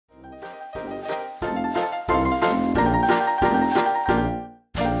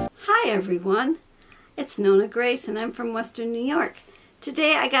everyone, it's Nonna Grace and I'm from Western New York.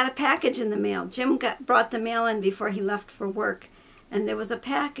 Today I got a package in the mail. Jim brought the mail in before he left for work, and there was a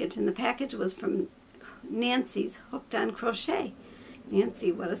package, and the package was from Nancy's Hooked on Crochet.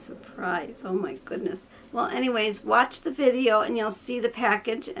 Nancy, what a surprise. Oh my goodness. Well, anyways, watch the video and you'll see the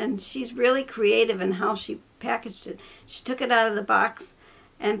package, and she's really creative in how she packaged it. She took it out of the box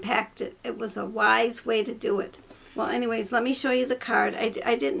and packed it. It was a wise way to do it. Well, anyways, let me show you the card. I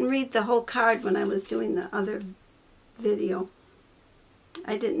didn't read the whole card when I was doing the other video.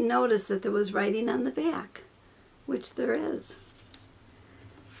 I didn't notice that there was writing on the back, which there is.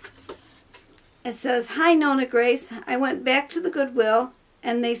 It says, "Hi, Nonna Grace. I went back to the Goodwill,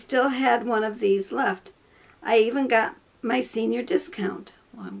 and they still had one of these left. I even got my senior discount."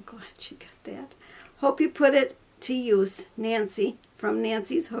 Well, I'm glad she got that. "Hope you put it to use, Nancy, from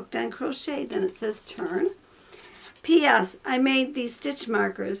Nancy's Hooked on Crochet." Then it says, "Turn. P.S. I made these stitch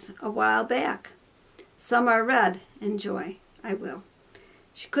markers a while back. Some are red. Enjoy." I will.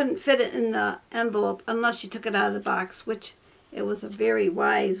 She couldn't fit it in the envelope unless she took it out of the box, which it was a very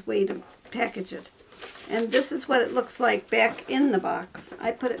wise way to package it. And this is what it looks like back in the box.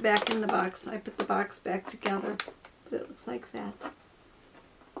 I put it back in the box. I put the box back together, but it looks like that.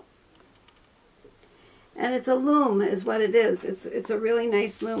 And it's a loom is what it is. It's a really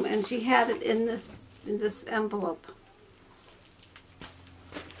nice loom, and she had it in this envelope.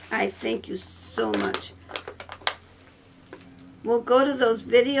 I thank you so much. We'll go to those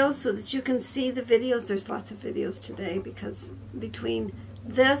videos so that you can see the videos. There's lots of videos today because between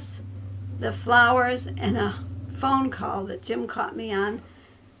this, the flowers, and a phone call that Jim caught me on,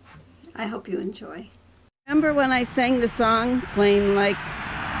 I hope you enjoy. Remember when I sang the song, Plain Like...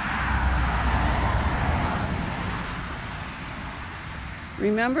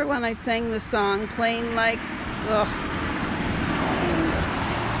 Remember when I sang the song, Plain Like... Ugh.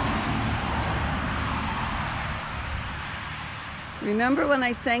 Remember when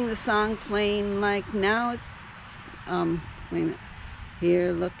I sang the song, Plain Like... Now it's... wait a minute.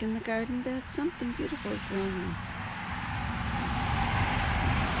 Here, look in the garden bed, something beautiful is growing.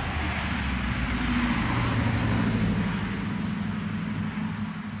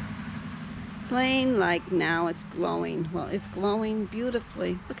 Plain like now it's glowing. Well, it's glowing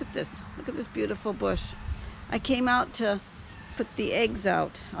beautifully. Look at this. Look at this beautiful bush. I came out to put the eggs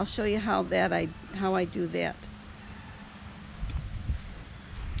out. I'll show you how I do that.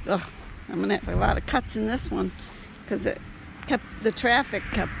 Ugh, I'm gonna have a lot of cuts in this one because the traffic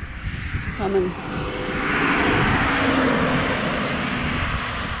kept coming.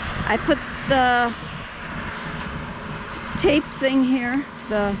 I put the tape thing here.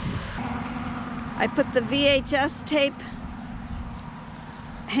 I put the VHS tape,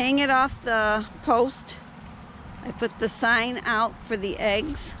 hang it off the post. I put the sign out for the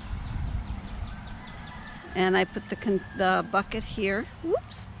eggs. And I put the bucket here.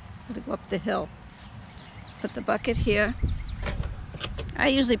 Whoops, gotta go up the hill. Put the bucket here. I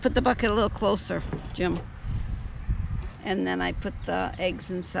usually put the bucket a little closer, Jim. And then I put the eggs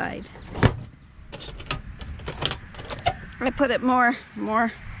inside. I put it more.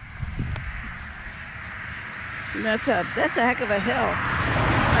 That's a heck of a hill.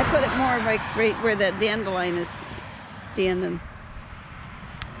 I put it more right where that dandelion is standing.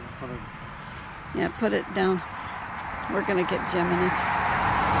 Yeah, put it down. We're gonna get Jim in it.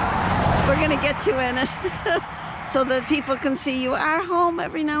 We're gonna get you in it so that people can see you are home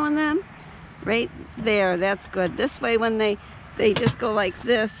every now and then. Right there, that's good. This way when they just go like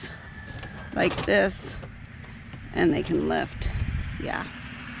this, and they can lift. Yeah,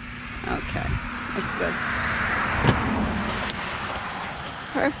 okay, that's good.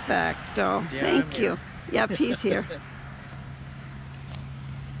 Perfecto. Yeah, thank you. Yep, he's here.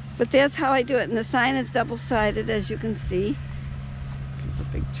 But that's how I do it. And the sign is double-sided, as you can see. It's a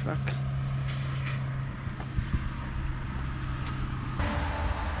big truck.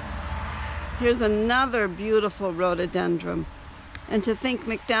 Here's another beautiful rhododendron. And to think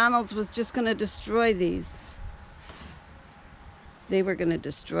McDonald's was just going to destroy these. They were going to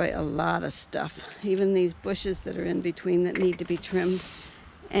destroy a lot of stuff. Even these bushes that are in between that need to be trimmed.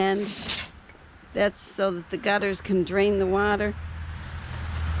 And that's so that the gutters can drain the water.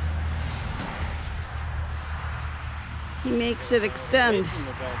 He makes it extend. Away from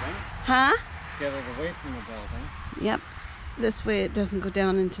the building. Huh? Get it away from the building. Yep. This way it doesn't go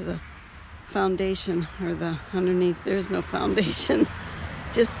down into the foundation or the underneath. There's no foundation,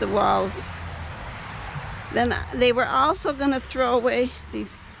 just the walls. Then they were also going to throw away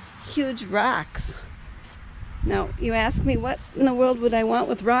these huge rocks. Now, you ask me what in the world would I want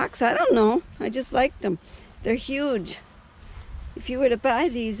with rocks? I don't know. I just liked them. They're huge. If you were to buy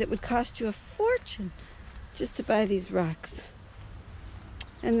these, it would cost you a fortune just to buy these rocks.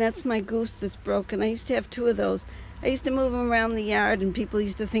 And that's my goose that's broken. I used to have 2 of those. I used to move them around the yard and people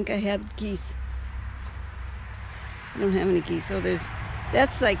used to think I had geese. I don't have any geese. So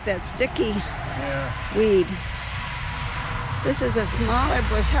that's like that sticky weed. This is a smaller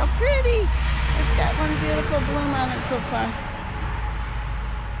bush. How pretty! It's got one beautiful bloom on it so far.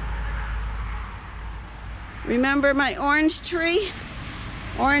 Remember my orange tree?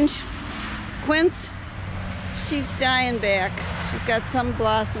 Orange quince? She's dying back. She's got some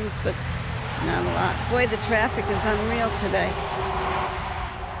blossoms, but not a lot. Boy, the traffic is unreal today.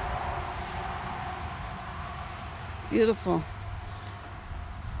 Beautiful.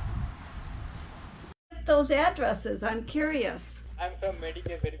 Those addresses, I'm curious. I'm from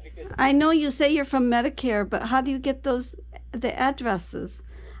Medicare verification. I know you say you're from Medicare, but how do you get the addresses?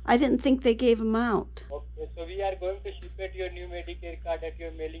 I didn't think they gave them out. Okay, so we are going to ship it your new Medicare card at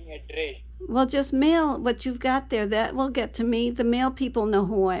your mailing address. Well, just mail what you've got there. That will get to me. The mail people know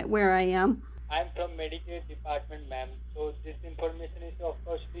where I am. I'm from Medicare department, ma'am. So this information is, of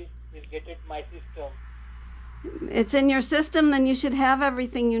course, is get it my system. It's in your system, then you should have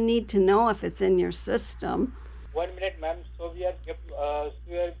everything you need to know if it's in your system. 1 minute, ma'am. So we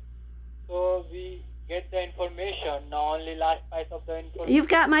get the information. Now only last price of the information. You've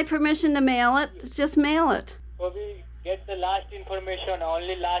got my permission to mail it. Just mail it. So we get the last information,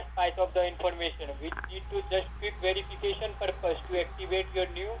 only last price of the information. We need to just quick verification purpose to activate your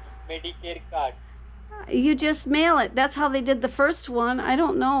new Medicare card. You just mail it. That's how they did the first one. I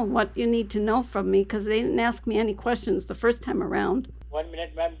don't know what you need to know from me because they didn't ask me any questions the first time around. 1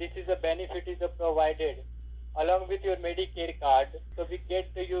 minute, ma'am. This is a benefit is provided along with your Medicare card. So we get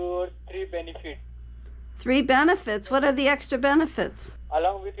your 3 benefits. 3 benefits? What are the extra benefits?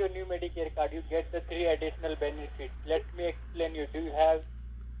 Along with your new Medicare card, you get the 3 additional benefits. Let me explain you. Do you have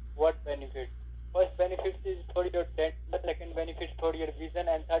what benefits? First benefit is for your dental, second benefit for your vision,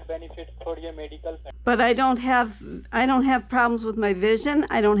 and third benefit for your medical. But I don't have problems with my vision.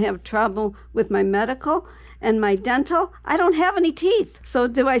 I don't have trouble with my medical and my dental. I don't have any teeth. So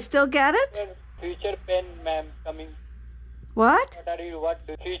do I still get it? Future pain, ma'am, coming. What? What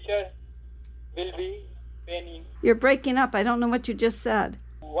the future will be paining? You're breaking up. I don't know what you just said.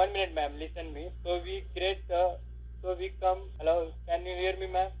 1 minute, ma'am. Listen me. So we create so we come. Hello, can you hear me,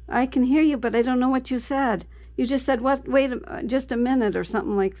 ma'am? I can hear you, but I don't know what you said. You just said what? Wait, just a minute or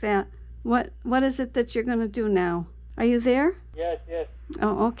something like that. What is it that you're going to do now? Are you there? Yes.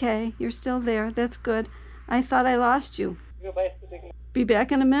 Oh, okay. You're still there. That's good. I thought I lost you. Bye. Be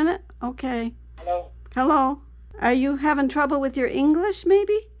back in a minute? Okay. Hello. Hello. Are you having trouble with your English,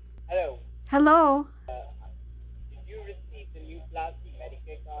 maybe? Hello. Hello. Did you receive the new plastic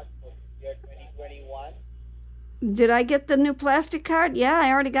Medicare card for year 2021? Did I get the new plastic card? Yeah, I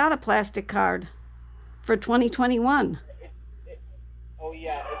already got a plastic card for 2021. Oh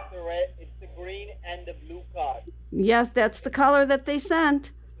yeah, it's the red, it's the green and the blue card. Yes, that's the color that they sent.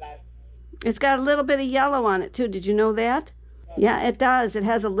 It's got a little bit of yellow on it too. Did you know that? Yeah, it does. It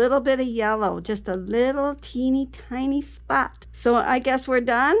has a little bit of yellow, just a little teeny tiny spot. So I guess we're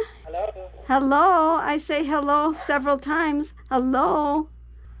done. Hello. Hello. I say hello several times. Hello.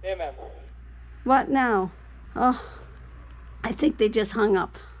 Hey, ma'am. What now? Oh, I think they just hung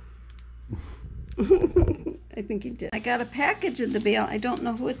up. I think he did. I got a package in the mail. I don't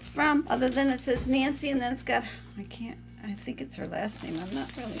know who it's from, other than it says Nancy, and then it's got, I think it's her last name. I'm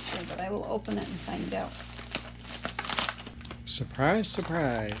not really sure, but I will open it and find out. Surprise,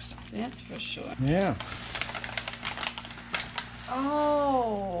 surprise. That's for sure. Yeah.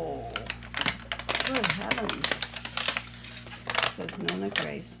 Oh, good heavens. It says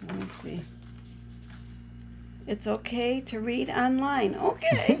NonnaGrace. Let me see. It's okay to read online.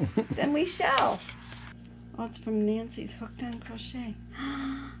 Okay, then we shall. Oh, it's from Nancy's Hooked on Crochet.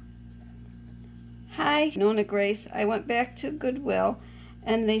 Hi, NonnaGrace. I went back to Goodwill,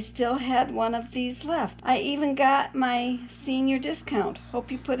 and they still had one of these left. I even got my senior discount. Hope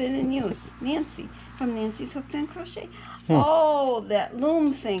you put it in use. Nancy, from Nancy's Hooked on Crochet. Oh, that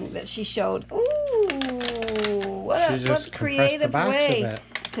loom thing that she showed. Ooh, what a creative way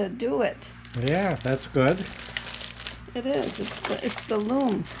to do it. Yeah, that's good. It is. It's the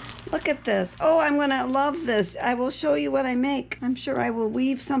loom. Look at this. Oh, I'm going to love this. I will show you what I make. I'm sure I will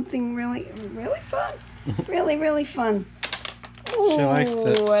weave something really, really fun. Really, really fun. Ooh, She likes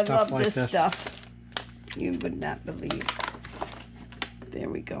the I stuff love like this this. stuff. You would not believe. There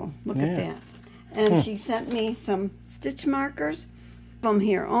we go. Look at that. And she sent me some stitch markers from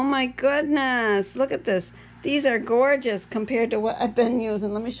here. Oh my goodness. Look at this. These are gorgeous compared to what I've been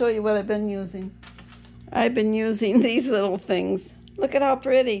using. Let me show you what I've been using. I've been using these little things. Look at how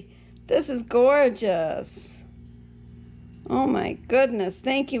pretty. This is gorgeous. Oh my goodness.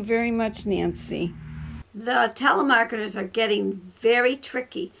 Thank you very much, Nancy. The telemarketers are getting very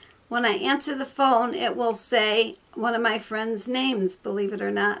tricky. When I answer the phone, it will say one of my friends' names, believe it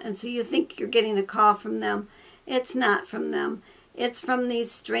or not. And so you think you're getting a call from them. It's not from them. It's from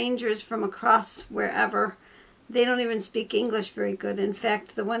these strangers from across wherever. They don't even speak English very good. In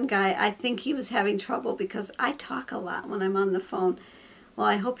fact, the one guy, I think he was having trouble because I talk a lot when I'm on the phone. Well,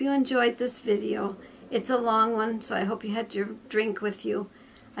 I hope you enjoyed this video. It's a long one, so I hope you had your drink with you.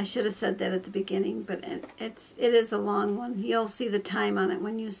 I should have said that at the beginning, but it is a long one. You'll see the time on it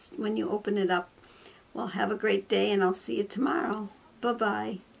when you open it up. Well, have a great day, and I'll see you tomorrow.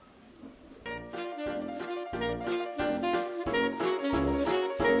 Bye-bye.